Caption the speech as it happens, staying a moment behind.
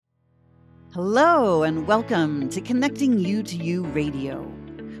Hello, and welcome to Connecting You to You Radio,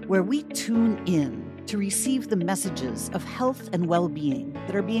 where we tune in to receive the messages of health and well-being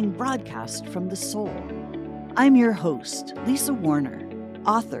that are being broadcast from the soul. I'm your host, Lisa Warner,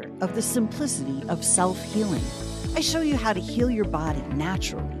 author of The Simplicity of Self-Healing. I show you how to heal your body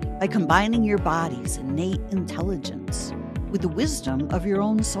naturally by combining your body's innate intelligence with the wisdom of your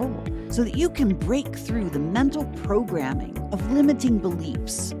own soul, so that you can break through the mental programming of limiting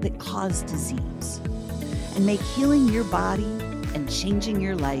beliefs that cause disease and make healing your body and changing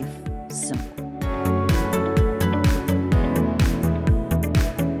your life simple.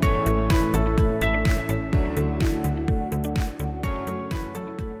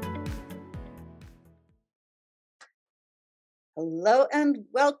 Hello and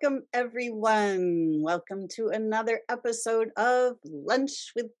welcome, everyone. Welcome to another episode of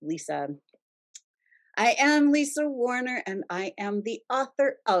Lunch with Lisa. I am Lisa Warner, and I am the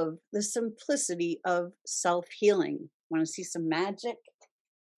author of The Simplicity of Self-Healing. Want to see some magic?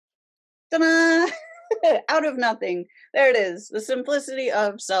 Ta-da! Out of nothing. There it is. The Simplicity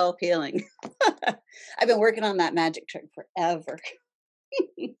of Self-Healing. I've been working on that magic trick forever.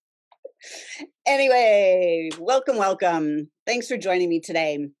 Anyway, welcome. Thanks for joining me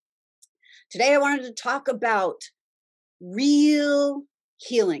today. Today I wanted to talk about real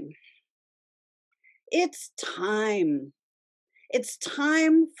healing. It's time. It's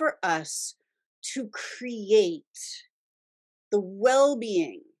time for us to create the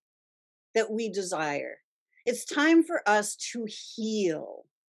well-being that we desire. It's time for us to heal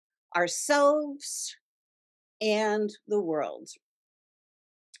ourselves and the world.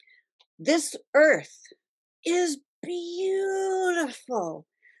 This earth is beautiful.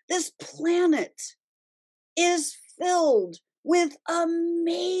 This planet is filled with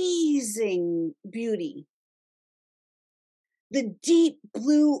amazing beauty. The deep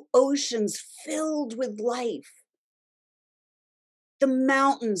blue oceans filled with life. The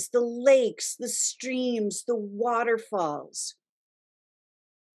mountains, the lakes, the streams, the waterfalls,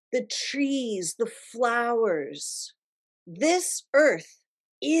 the trees, the flowers. This earth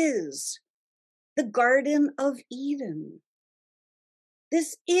is the Garden of Eden.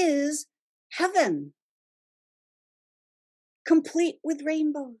 This is heaven, complete with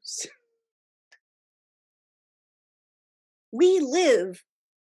rainbows. We live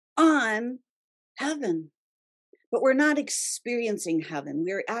on heaven, but we're not experiencing heaven.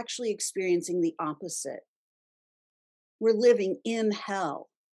 We're actually experiencing the opposite. We're living in hell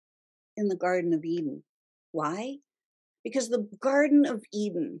in the Garden of Eden. Why? Because the Garden of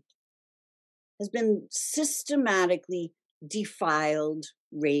Eden has been systematically defiled,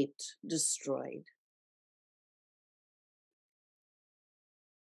 raped, destroyed.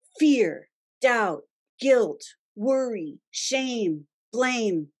 Fear, doubt, guilt, worry, shame,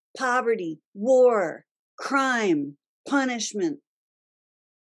 blame, poverty, war, crime, punishment.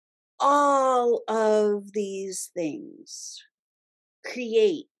 All of these things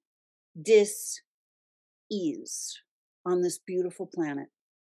create dis-ease on this beautiful planet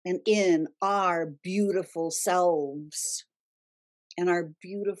and in our beautiful selves and our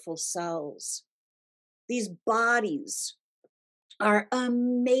beautiful cells. These bodies are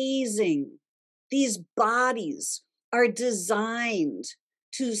amazing. These bodies are designed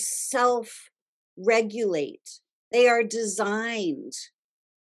to self-regulate. They are designed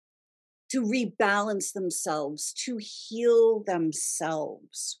to rebalance themselves, to heal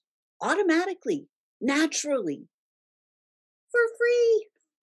themselves automatically, naturally, for free.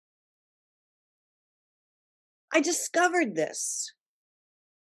 I discovered this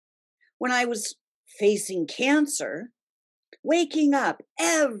when I was facing cancer, waking up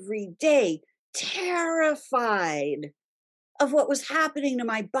every day terrified of what was happening to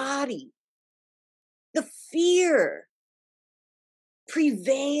my body. The fear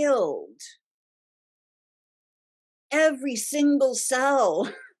prevailed. Every single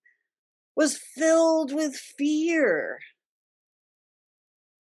cell was filled with fear.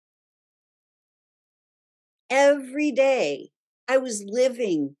 Every day I was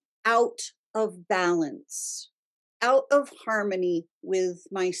living out of balance, out of harmony with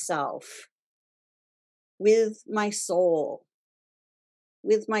myself, with my soul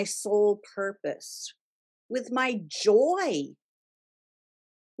purpose, with my joy,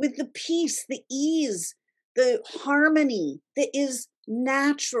 with the peace, the ease, the harmony that is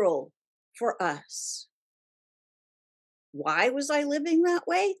natural for us. Why was I living that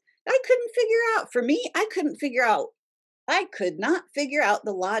way? I couldn't figure out. For me, I could not figure out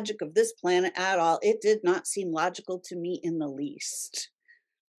the logic of this planet at all. It did not seem logical to me in the least.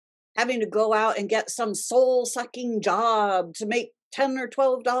 Having to go out and get some soul-sucking job to make $10 or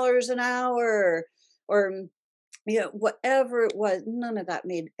 $12 an hour, or whatever it was. None of that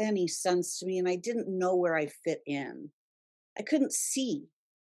made any sense to me, and I didn't know where I fit in. I couldn't see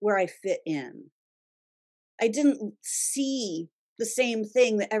where I fit in. I didn't see the same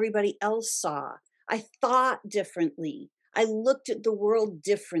thing that everybody else saw. I thought differently. I looked at the world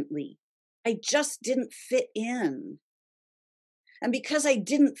differently. I just didn't fit in. And because I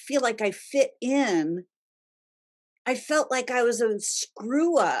didn't feel like I fit in, I felt like I was a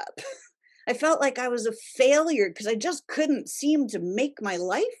screw up. I felt like I was a failure because I just couldn't seem to make my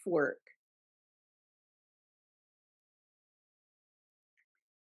life work.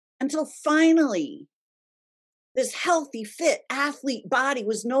 Until finally, this healthy, fit athlete body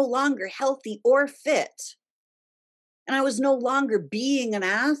was no longer healthy or fit. And I was no longer being an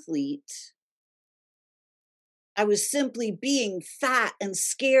athlete. I was simply being fat and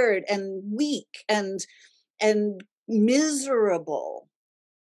scared and weak and miserable.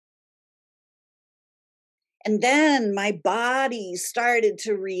 And then my body started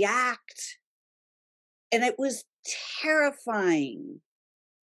to react, and it was terrifying.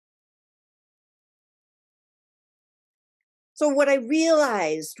 So what I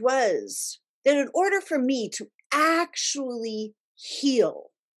realized was that in order for me to actually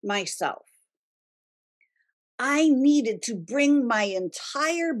heal myself, I needed to bring my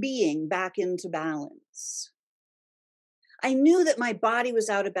entire being back into balance. I knew that my body was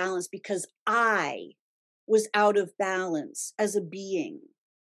out of balance because I was out of balance as a being.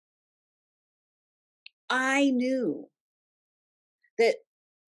 I knew that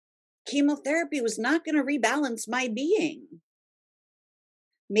chemotherapy was not going to rebalance my being.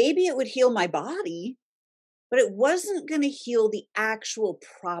 Maybe it would heal my body, but it wasn't going to heal the actual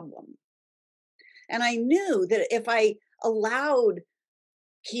problem. And I knew that if I allowed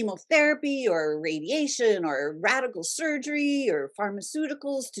chemotherapy or radiation or radical surgery or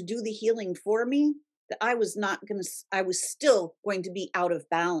pharmaceuticals to do the healing for me, that I was not going to, I was still going to be out of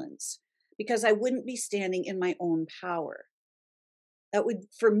balance because I wouldn't be standing in my own power. That would,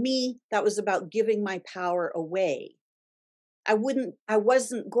 for me, that was about giving my power away. I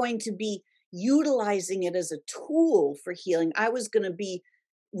wasn't going to be utilizing it as a tool for healing. I was going to be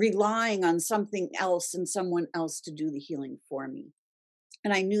relying on something else and someone else to do the healing for me.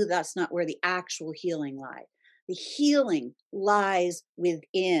 And I knew that's not where the actual healing lied. The healing lies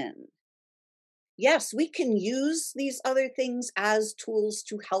within. Yes, we can use these other things as tools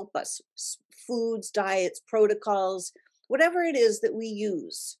to help us. Foods, diets, protocols, whatever it is that we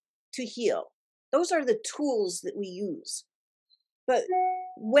use to heal. Those are the tools that we use. But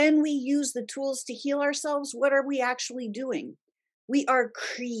when we use the tools to heal ourselves, what are we actually doing? We are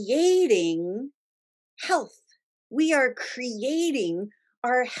creating health. We are creating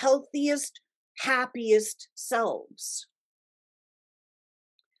our healthiest, happiest selves.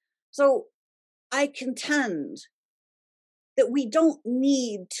 So I contend that we don't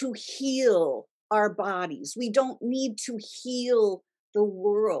need to heal our bodies. We don't need to heal the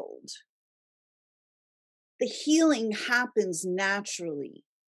world. The healing happens naturally.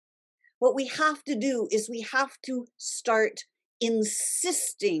 What we have to do is we have to start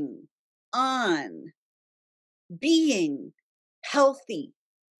insisting on being healthy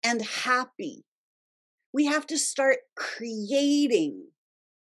and happy. We have to start creating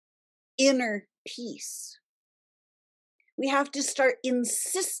inner peace. We have to start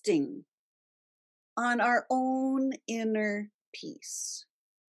insisting on our own inner peace.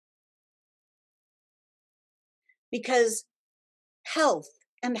 Because health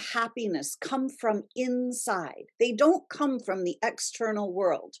and happiness come from inside. They don't come from the external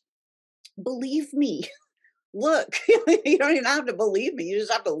world. Believe me, look, you don't even have to believe me. You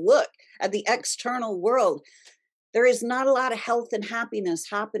just have to look at the external world. There is not a lot of health and happiness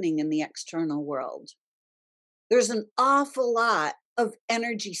happening in the external world. There's an awful lot of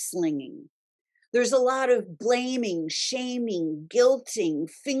energy slinging. There's a lot of blaming, shaming, guilting,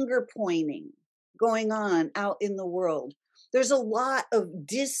 finger pointing going on out in the world. There's a lot of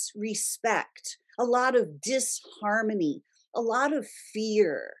disrespect, a lot of disharmony, a lot of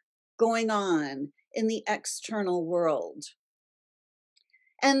fear going on in the external world.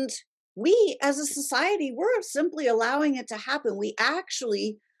 And we as a society, we're simply allowing it to happen. We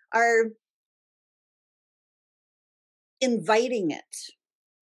actually are inviting it.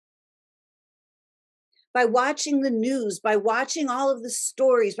 By watching the news, by watching all of the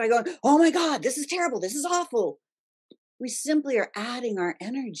stories, by going, oh my God, this is terrible, this is awful. We simply are adding our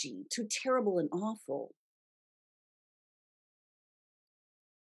energy to terrible and awful.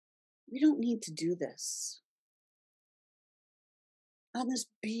 We don't need to do this. On this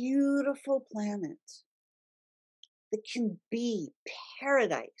beautiful planet, that can be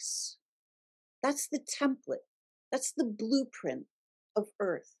paradise. That's the template. That's the blueprint of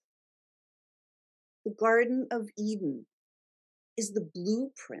Earth. The Garden of Eden is the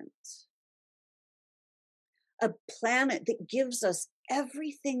blueprint. A planet that gives us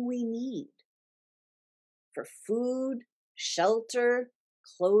everything we need for food, shelter,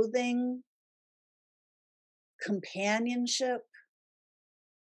 clothing, companionship,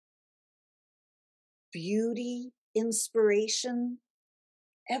 beauty, inspiration.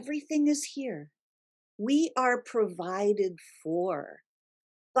 Everything is here. We are provided for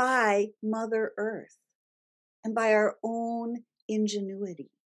by Mother Earth and by our own ingenuity.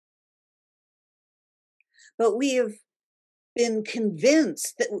 But we have been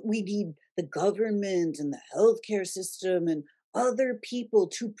convinced that we need the government and the healthcare system and other people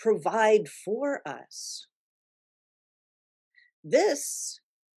to provide for us. This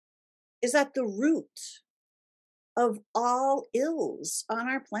is at the root of all ills on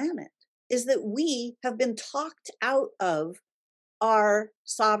our planet, is that we have been talked out of our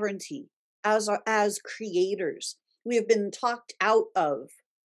sovereignty as creators. We have been talked out of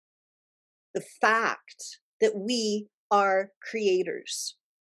the fact that we are creators.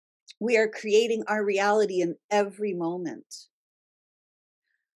 We are creating our reality in every moment.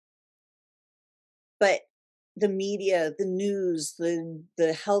 But the media, the news, the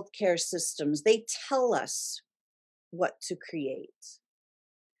healthcare systems, they tell us what to create.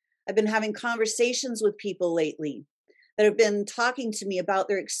 I've been having conversations with people lately that have been talking to me about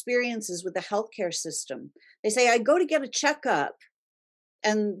their experiences with the healthcare system. They say, I go to get a checkup,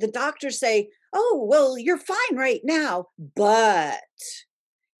 and the doctors say, oh, well, you're fine right now, but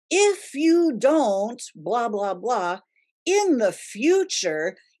if you don't, blah, blah, blah, in the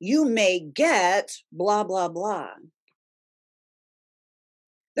future, you may get blah, blah, blah.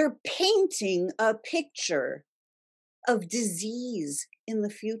 They're painting a picture of disease in the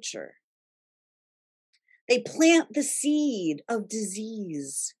future. They plant the seed of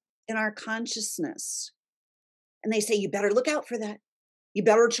disease in our consciousness. And they say, you better look out for that. You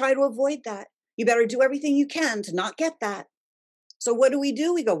better try to avoid that. You better do everything you can to not get that. So what do?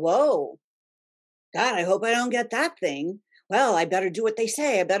 We go, whoa, God, I hope I don't get that thing. Well, I better do what they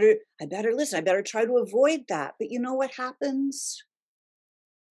say. I better listen. I better try to avoid that. But you know what happens?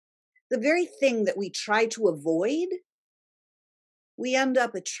 The very thing that we try to avoid, we end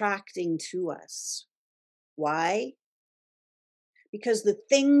up attracting to us. Why? Because the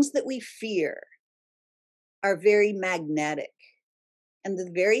things that we fear are very magnetic. And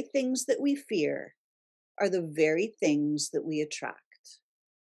the very things that we fear are the very things that we attract.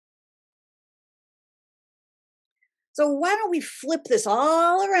 So why don't we flip this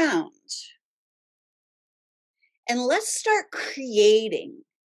all around? And let's start creating,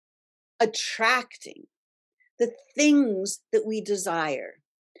 attracting the things that we desire.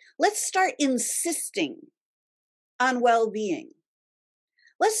 Let's start insisting on well-being.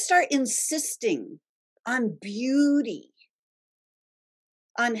 Let's start insisting on beauty,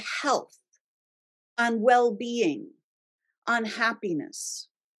 on health, on well-being, on happiness.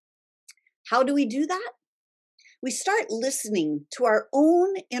 How do we do that? We start listening to our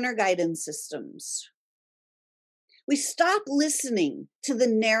own inner guidance systems. We stop listening to the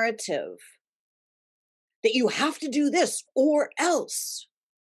narrative that you have to do this or else.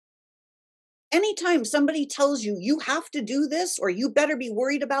 Anytime somebody tells you, you have to do this, or you better be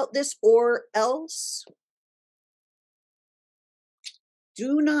worried about this or else,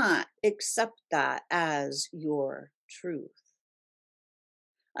 do not accept that as your truth.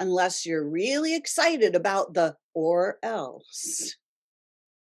 Unless you're really excited about the or else.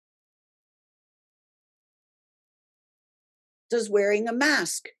 Does wearing a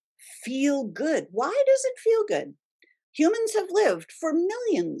mask feel good? Why does it feel good? Humans have lived for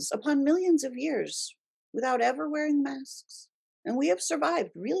millions upon millions of years without ever wearing masks. And we have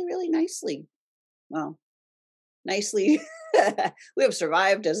survived really, really nicely. Well, nicely, we have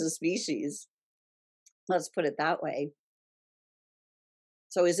survived as a species. Let's put it that way.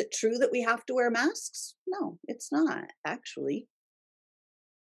 So is it true that we have to wear masks? No, it's not, actually.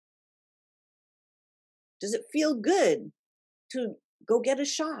 Does it feel good to go get a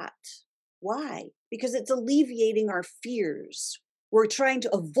shot? Why? Because it's alleviating our fears. We're trying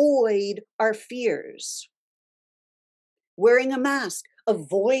to avoid our fears. Wearing a mask,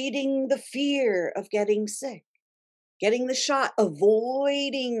 avoiding the fear of getting sick. Getting the shot,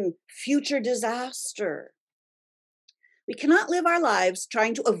 avoiding future disaster. We cannot live our lives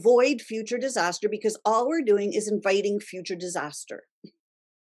trying to avoid future disaster, because all we're doing is inviting future disaster.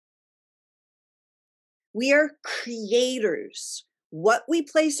 We are creators. What we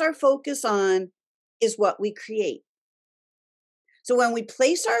place our focus on is what we create. So when we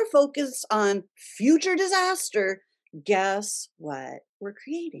place our focus on future disaster, guess what we're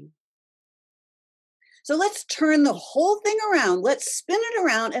creating? So let's turn the whole thing around. Let's spin it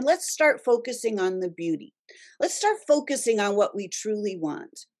around and let's start focusing on the beauty. Let's start focusing on what we truly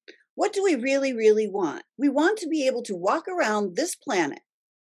want. What do we really, really want? We want to be able to walk around this planet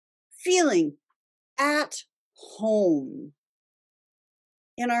feeling at home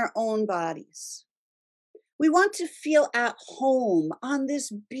in our own bodies. We want to feel at home on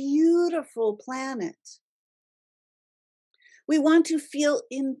this beautiful planet. We want to feel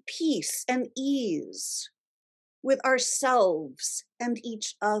in peace and ease with ourselves and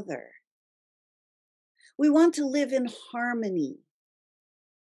each other. We want to live in harmony,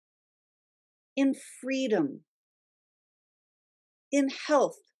 in freedom, in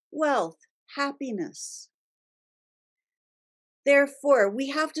health, wealth, happiness. Therefore, we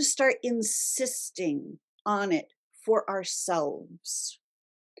have to start insisting on it for ourselves,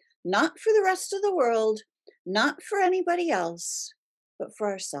 not for the rest of the world, not for anybody else, but for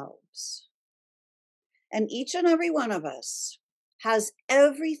ourselves. And each and every one of us has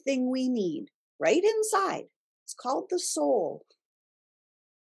everything we need right inside. It's called the soul.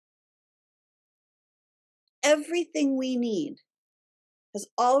 Everything we need has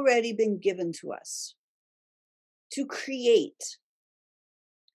already been given to us to create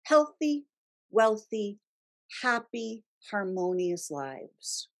healthy, wealthy, happy, harmonious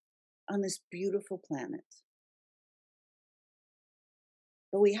lives on this beautiful planet.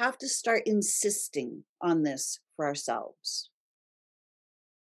 But we have to start insisting on this for ourselves.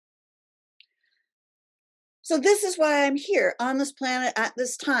 So this is why I'm here on this planet at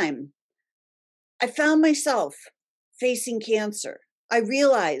this time. I found myself facing cancer. I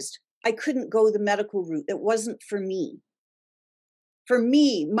realized I couldn't go the medical route. It wasn't for me. For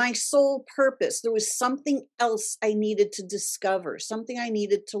me, my sole purpose, there was something else I needed to discover, something I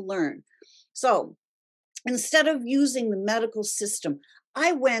needed to learn. So instead of using the medical system,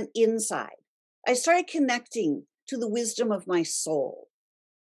 I went inside. I started connecting to the wisdom of my soul.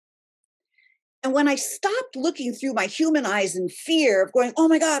 And when I stopped looking through my human eyes in fear of going, oh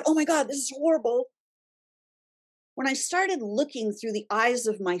my God, this is horrible. When I started looking through the eyes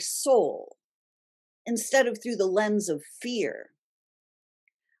of my soul, instead of through the lens of fear,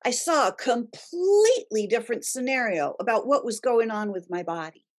 I saw a completely different scenario about what was going on with my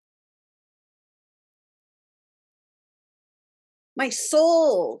body. My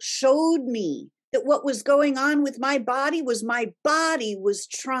soul showed me that what was going on with my body was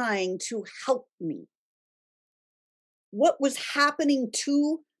trying to help me. What was happening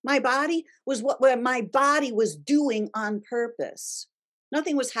to my body was what my body was doing on purpose.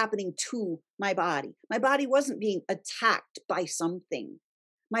 Nothing was happening to my body. My body wasn't being attacked by something.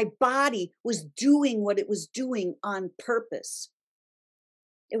 My body was doing what it was doing on purpose.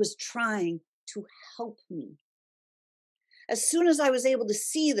 It was trying to help me. As soon as I was able to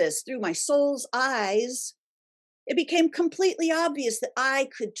see this through my soul's eyes, it became completely obvious that I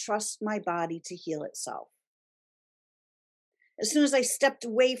could trust my body to heal itself. As soon as I stepped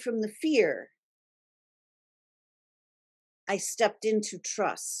away from the fear, I stepped into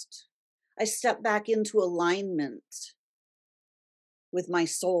trust. I stepped back into alignment with my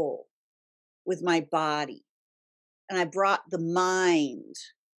soul, with my body, and I brought the mind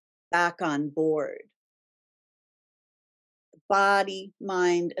back on board. Body,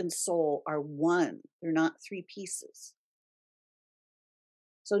 mind, and soul are one. They're not three pieces.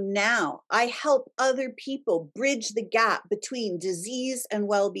 So now I help other people bridge the gap between disease and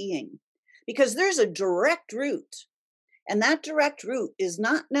well-being, because there's a direct route. And that direct route is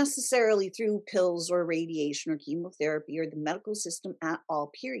not necessarily through pills or radiation or chemotherapy or the medical system at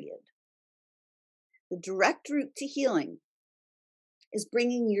all, period. The direct route to healing is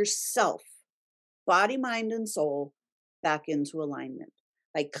bringing yourself, body, mind, and soul, back into alignment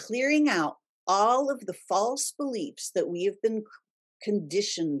by clearing out all of the false beliefs that we have been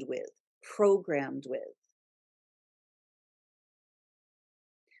conditioned with, programmed with.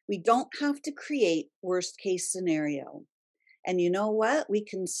 We don't have to create worst case scenario. And you know what? We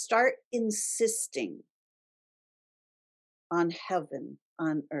can start insisting on heaven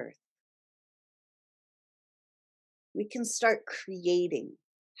on earth. We can start creating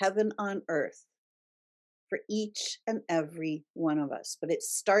heaven on earth for each and every one of us. But it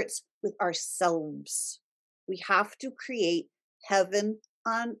starts with ourselves. We have to create heaven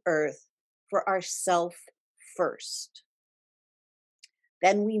on earth for ourselves first.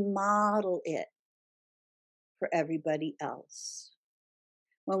 Then we model it for everybody else.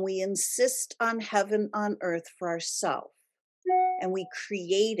 When we insist on heaven on earth for ourselves and we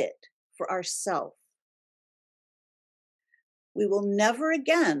create it for ourselves, We will never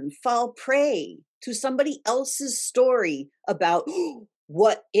again fall prey to somebody else's story about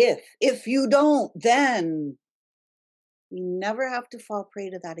what if you don't, then. We never have to fall prey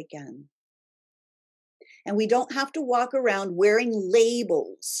to that again. And we don't have to walk around wearing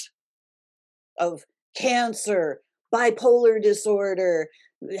labels of cancer, bipolar disorder,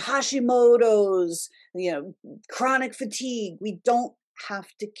 Hashimoto's, chronic fatigue. We don't have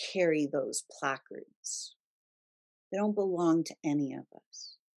to carry those placards. They don't belong to any of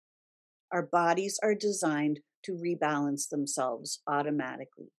us. Our bodies are designed to rebalance themselves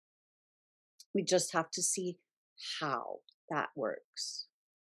automatically. We just have to see how that works.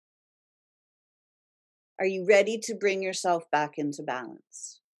 Are you ready to bring yourself back into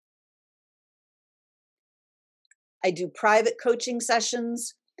balance? I do private coaching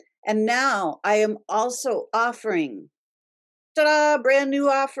sessions, and now I am also offering, brand new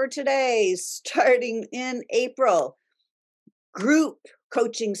offer today, starting in April, group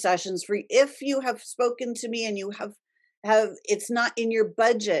coaching sessions for if you have spoken to me and you have it's not in your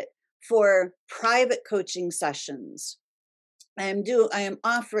budget for private coaching sessions. I am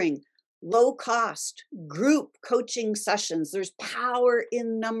offering low cost group coaching sessions. There's power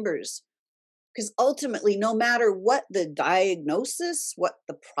in numbers, because ultimately, no matter what the diagnosis, what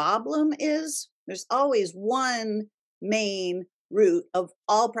the problem is, there's always one main root of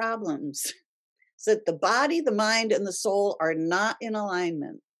all problems. So that the body, the mind, and the soul are not in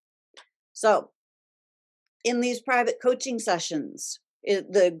alignment. So in these private coaching sessions,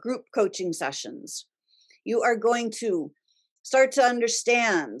 the group coaching sessions, you are going to start to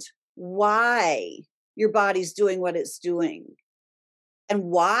understand why your body's doing what it's doing and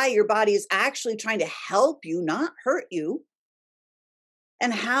why your body is actually trying to help you, not hurt you,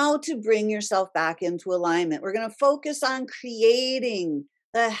 and how to bring yourself back into alignment. We're going to focus on creating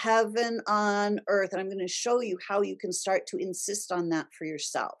the heaven on earth. And I'm going to show you how you can start to insist on that for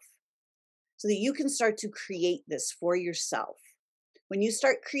yourself so that you can start to create this for yourself. When you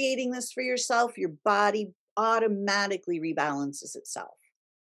start creating this for yourself, your body automatically rebalances itself.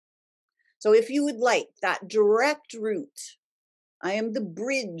 So if you would like that direct route, I am the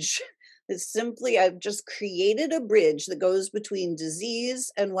bridge. It's simply, I've just created a bridge that goes between disease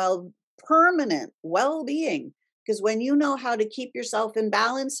and permanent well-being. Because when you know how to keep yourself in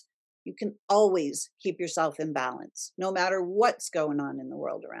balance, you can always keep yourself in balance, no matter what's going on in the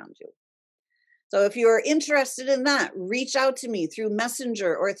world around you. So if you're interested in that, reach out to me through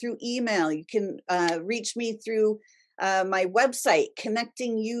Messenger or through email. You can reach me through my website,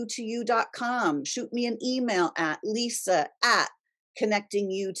 connectingyoutoyou.com. Shoot me an email at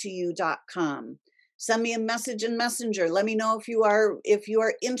lisa@connectingyoutoyou.com. Send me a message in Messenger. Let me know if you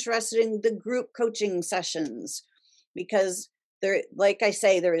are interested in the group coaching sessions, because there, like I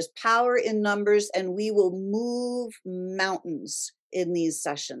say, there is power in numbers, and we will move mountains in these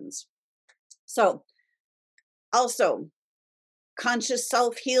sessions. So, also, Conscious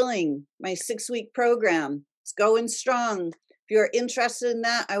Self-Healing, my 6-week program, it's going strong. If you're interested in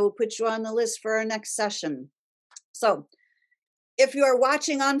that, I will put you on the list for our next session. So, if you are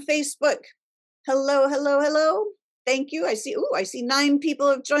watching on Facebook, hello, hello, hello. Thank you. I see 9 people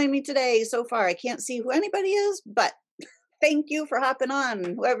have joined me today so far. I can't see who anybody is, but thank you for hopping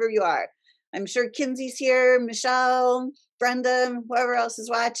on, whoever you are. I'm sure Kinsey's here, Michelle, Brenda, whoever else is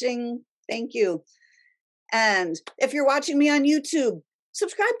watching. Thank you. And if you're watching me on YouTube,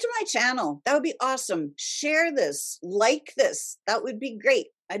 subscribe to my channel. That would be awesome. Share this, like this. That would be great.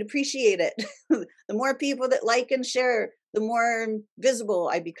 I'd appreciate it. The more people that like and share, the more visible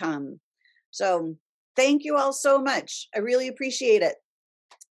I become. So thank you all so much. I really appreciate it.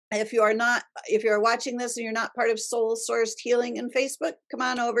 If you are watching this and you're not part of Soul Sourced Healing in Facebook, come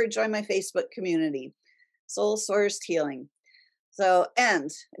on over, join my Facebook community, Soul Sourced Healing. So,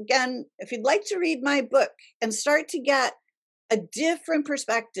 and again, if you'd like to read my book and start to get a different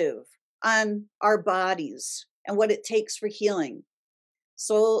perspective on our bodies and what it takes for healing,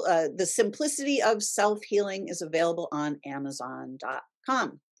 The Simplicity of Self-Healing is available on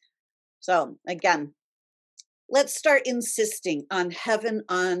Amazon.com. So again, let's start insisting on heaven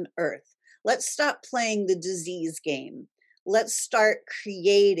on earth. Let's stop playing the disease game. Let's start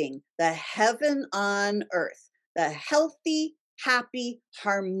creating the heaven on earth, the healthy, happy,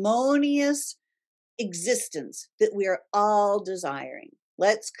 harmonious existence that we are all desiring.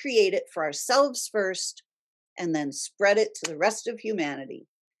 Let's create it for ourselves first and then spread it to the rest of humanity.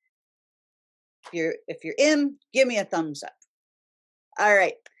 If you're in, give me a thumbs up. All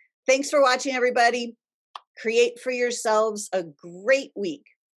right. Thanks for watching, everybody. Create for yourselves a great week.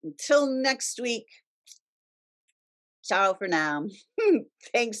 Until next week, ciao for now.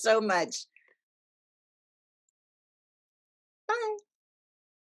 Thanks so much. Bye.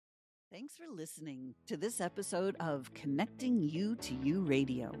 Thanks for listening to this episode of Connecting You to You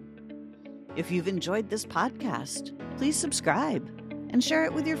Radio. If you've enjoyed this podcast, please subscribe and share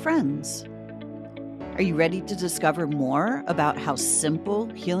it with your friends. Are you ready to discover more about how simple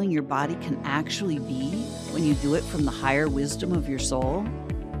healing your body can actually be when you do it from the higher wisdom of your soul?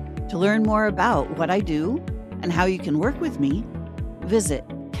 To learn more about what I do and how you can work with me, visit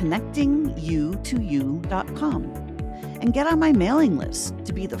connectingyoutoyou.com and get on my mailing list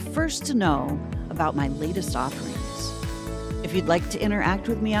to be the first to know about my latest offerings. If you'd like to interact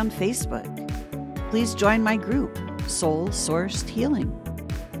with me on Facebook, please join my group, Soul Sourced Healing.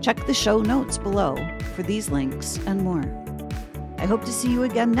 Check the show notes below for these links and more. I hope to see you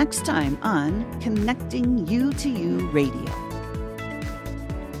again next time on Connecting You to You Radio.